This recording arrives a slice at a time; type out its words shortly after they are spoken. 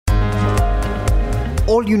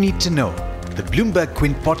all you need to know. The Bloomberg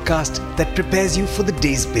Quint podcast that prepares you for the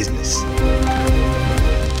day's business.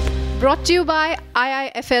 Brought to you by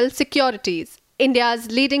IIFL Securities,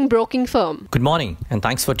 India's leading broking firm. Good morning, and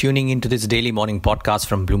thanks for tuning into this daily morning podcast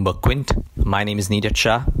from Bloomberg Quint. My name is Neeraj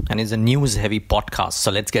Shah, and it's a news-heavy podcast,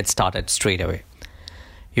 so let's get started straight away.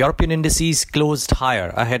 European indices closed higher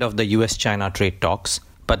ahead of the US-China trade talks,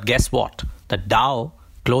 but guess what? The Dow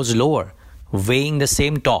closed lower, weighing the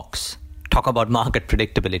same talks. Talk about market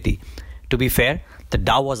predictability. To be fair, the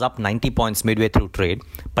Dow was up 90 points midway through trade,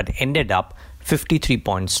 but ended up 53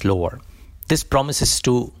 points lower. This promises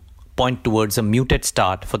to point towards a muted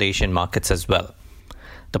start for the Asian markets as well.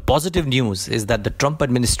 The positive news is that the Trump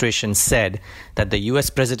administration said that the US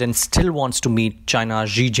president still wants to meet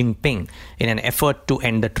China's Xi Jinping in an effort to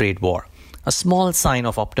end the trade war. A small sign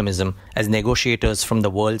of optimism as negotiators from the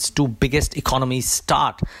world's two biggest economies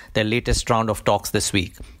start their latest round of talks this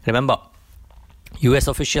week. Remember, US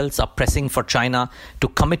officials are pressing for China to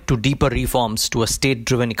commit to deeper reforms to a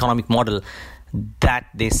state-driven economic model that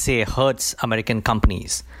they say hurts American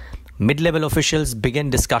companies. Mid-level officials began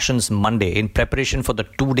discussions Monday in preparation for the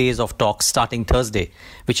 2 days of talks starting Thursday,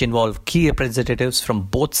 which involve key representatives from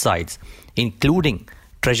both sides, including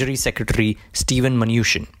Treasury Secretary Steven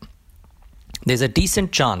Mnuchin. There's a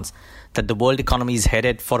decent chance that the world economy is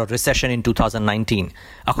headed for a recession in 2019,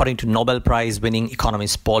 according to Nobel Prize-winning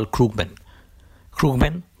economist Paul Krugman.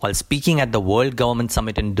 Krugman, while speaking at the World Government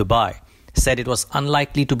Summit in Dubai, said it was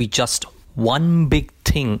unlikely to be just one big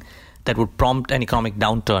thing that would prompt an economic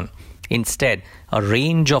downturn. Instead, a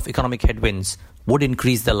range of economic headwinds would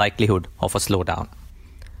increase the likelihood of a slowdown.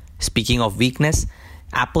 Speaking of weakness,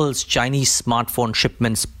 Apple's Chinese smartphone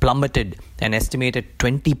shipments plummeted an estimated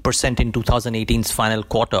 20% in 2018's final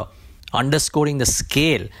quarter, underscoring the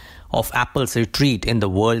scale of Apple's retreat in the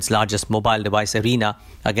world's largest mobile device arena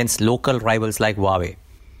against local rivals like Huawei.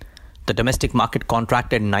 The domestic market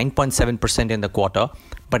contracted 9.7% in the quarter,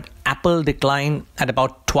 but Apple declined at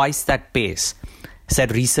about twice that pace,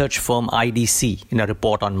 said research firm IDC in a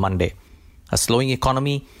report on Monday. A slowing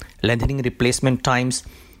economy, lengthening replacement times,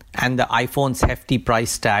 and the iPhone's hefty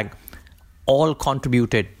price tag all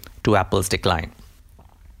contributed to Apple's decline.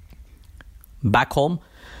 Back home,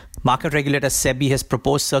 market regulator SEBI has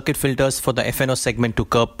proposed circuit filters for the F&O segment to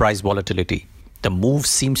curb price volatility. The move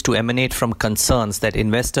seems to emanate from concerns that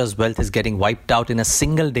investors' wealth is getting wiped out in a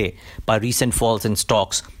single day by recent falls in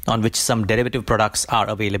stocks on which some derivative products are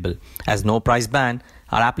available, as no price ban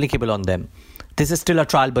are applicable on them. This is still a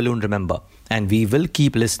trial balloon, remember, and we will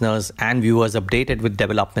keep listeners and viewers updated with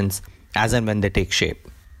developments as and when they take shape.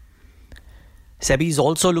 SEBI is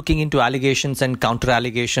also looking into allegations and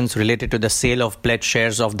counter-allegations related to the sale of pledged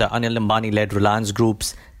shares of the Anil Ambani-led Reliance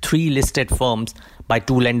Group's 3 listed firms by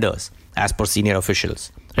 2 lenders, as per senior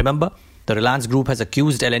officials. Remember, the Reliance Group has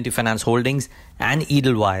accused L&T Finance Holdings and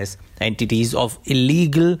Edelweiss entities of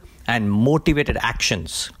illegal and motivated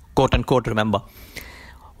actions, quote-unquote, remember,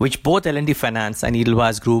 which both L&T Finance and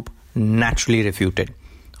Edelweiss Group naturally refuted.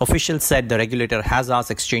 Officials said the regulator has asked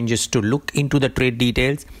exchanges to look into the trade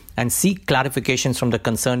details and seek clarifications from the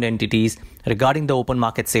concerned entities regarding the open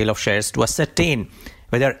market sale of shares to ascertain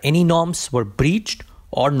whether any norms were breached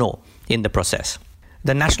or no in the process.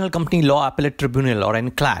 The National Company Law Appellate Tribunal, or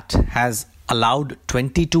NCLAT, has allowed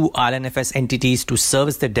 22 IL&FS entities to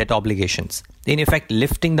service their debt obligations, in effect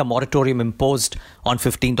lifting the moratorium imposed on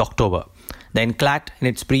 15th October. The NCLAT, in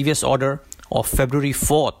its previous order of February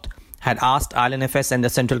 4th, had asked IL&FS and the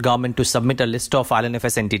central government to submit a list of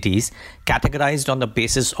IL&FS entities categorized on the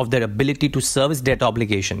basis of their ability to service debt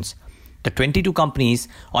obligations. The 22 companies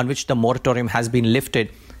on which the moratorium has been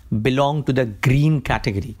lifted belong to the green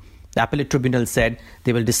category. The appellate tribunal said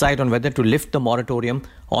they will decide on whether to lift the moratorium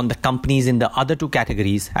on the companies in the other 2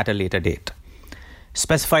 categories at a later date.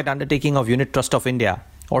 Specified Undertaking of Unit Trust of India,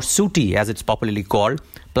 or SUTI as it's popularly called,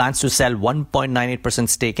 plans to sell 1.98%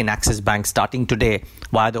 stake in Axis Bank starting today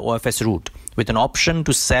via the OFS route, with an option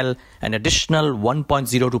to sell an additional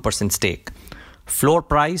 1.02% stake. Floor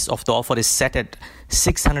price of the offer is set at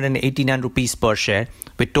 689 rupees per share,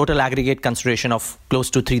 with total aggregate consideration of close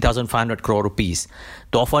to 3,500 crore rupees.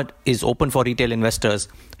 The offer is open for retail investors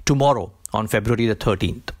tomorrow on February the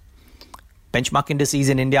 13th. Benchmark indices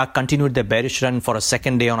in India continued their bearish run for a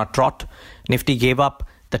second day on a trot. Nifty gave up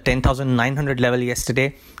the 10,900 level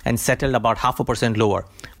yesterday and settled about 0.5% lower,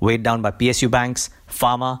 weighed down by PSU banks,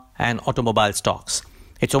 pharma and automobile stocks.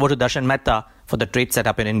 It's over to Darshan Mehta for the trade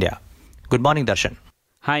setup in India. Good morning, Darshan.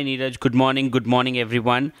 Hi, Neeraj. Good morning,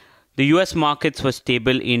 everyone. The US markets were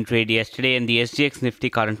stable in trade yesterday, and the SGX Nifty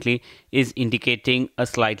currently is indicating a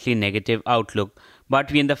slightly negative outlook.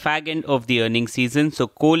 But we're in the fag end of the earnings season, so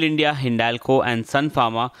Coal India, Hindalco and Sun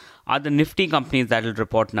Pharma are the nifty companies that will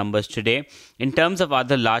report numbers today. In terms of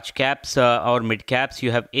other large caps or mid caps,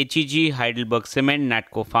 you have HEG, Heidelberg Cement,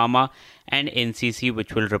 Natco Pharma and NCC,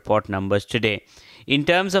 which will report numbers today. In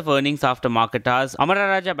terms of earnings after market hours, Amara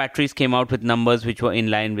Raja Batteries came out with numbers which were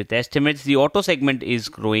in line with estimates. The auto segment is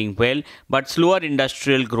growing well, but slower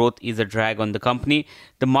industrial growth is a drag on the company.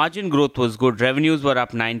 The margin growth was good. Revenues were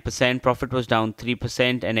up 9%, profit was down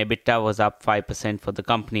 3%, and EBITDA was up 5% for the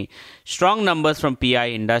company. Strong numbers from PI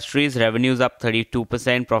Industries, revenues up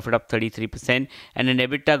 32%, profit up 33%, and an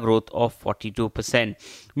EBITDA growth of 42%.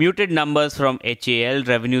 Muted numbers from HAL,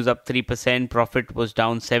 revenues up 3%, profit was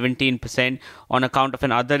down 17% on account of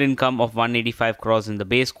an other income of 185 crores in the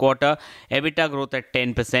base quarter. EBITDA growth at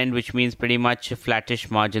 10%, which means pretty much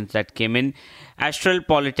flattish margins that came in. Astral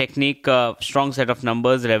Polytechnic, strong set of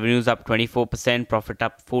numbers, revenues up 24%, profit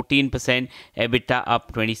up 14%, EBITDA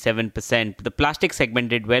up 27%. The plastic segment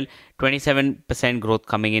did well, 27% growth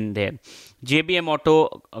coming in there. JBM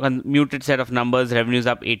Auto, a muted set of numbers, revenues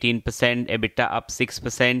up 18%, EBITDA up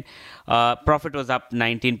 6%, profit was up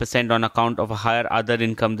 19% on account of a higher other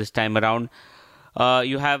income this time around.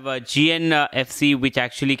 You have GNFC, which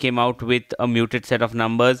actually came out with a muted set of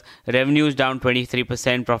numbers. Revenues down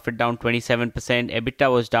 23%, profit down 27%,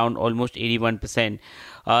 EBITDA was down almost 81%.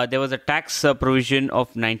 There was a tax provision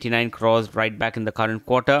of 99 crores right back in the current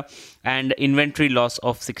quarter and inventory loss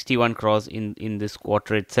of 61 crores in this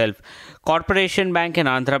quarter itself. Corporation Bank and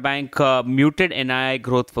Andhra Bank, muted NII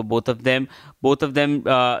growth for both of them.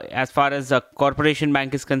 As far as Corporation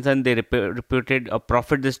Bank is concerned, they reported a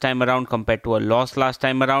profit this time around compared to a loss last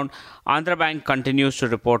time around. Andhra Bank continues to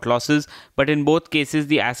report losses, but in both cases,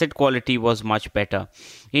 the asset quality was much better.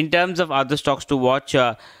 In terms of other stocks to watch,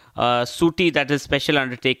 SUTI, that is Special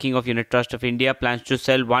Undertaking of Unit Trust of India, plans to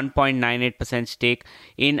sell 1.98% stake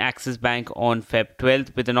in Axis Bank on Feb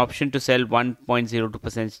 12th with an option to sell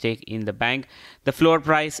 1.02% stake in the bank. The floor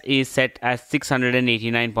price is set as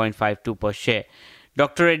 689.52 per share.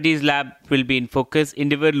 Dr. Reddy's lab will be in focus.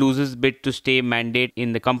 Indivior loses bid to stay mandate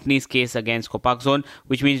in the company's case against Copaxone,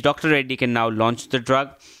 which means Dr. Reddy can now launch the drug.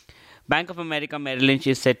 Bank of America Merrill Lynch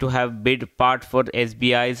is said to have bid part for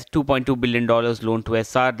SBI's $2.2 billion loan to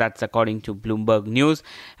SR. That's according to Bloomberg News.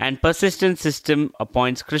 And Persistent System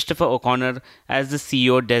appoints Christopher O'Connor as the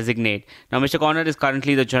CEO designate. Now, Mr. O'Connor is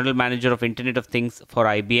currently the general manager of Internet of Things for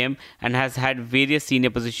IBM and has had various senior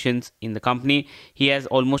positions in the company. He has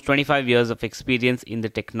almost 25 years of experience in the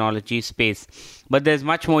technology space. But there's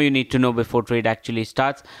much more you need to know before trade actually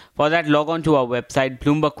starts. For that, log on to our website,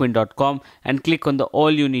 bloombergquint.com, and click on the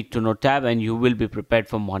All You Need to Know tab, and you will be prepared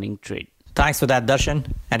for morning trade. Thanks for that,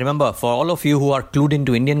 Darshan. And remember, for all of you who are clued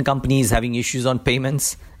into Indian companies having issues on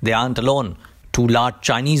payments, they aren't alone. 2 large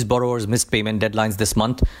Chinese borrowers missed payment deadlines this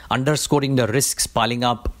month, underscoring the risks piling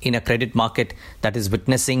up in a credit market that is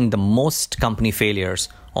witnessing the most company failures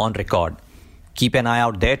on record. Keep an eye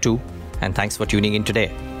out there too, and thanks for tuning in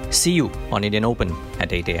today. See you on Indian Open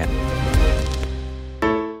at 8 a.m.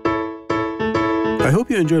 I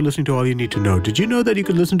hope you enjoyed listening to All You Need to Know. Did you know that you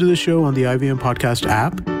could listen to the show on the IVM Podcast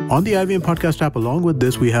app? On the IVM Podcast app, along with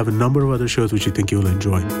this, we have a number of other shows which you think you'll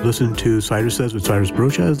enjoy. Listen to Cyrus Says with Cyrus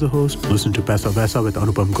Brocha as the host. Listen to Paisa Vaisa with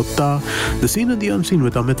Anupam Gupta. The Scene and the Unseen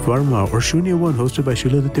with Amit Verma. Or Shunya One hosted by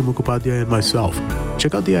Shiladitya Mukhopadhyay and myself.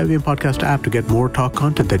 Check out the IVM Podcast app to get more talk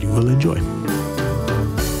content that you will enjoy.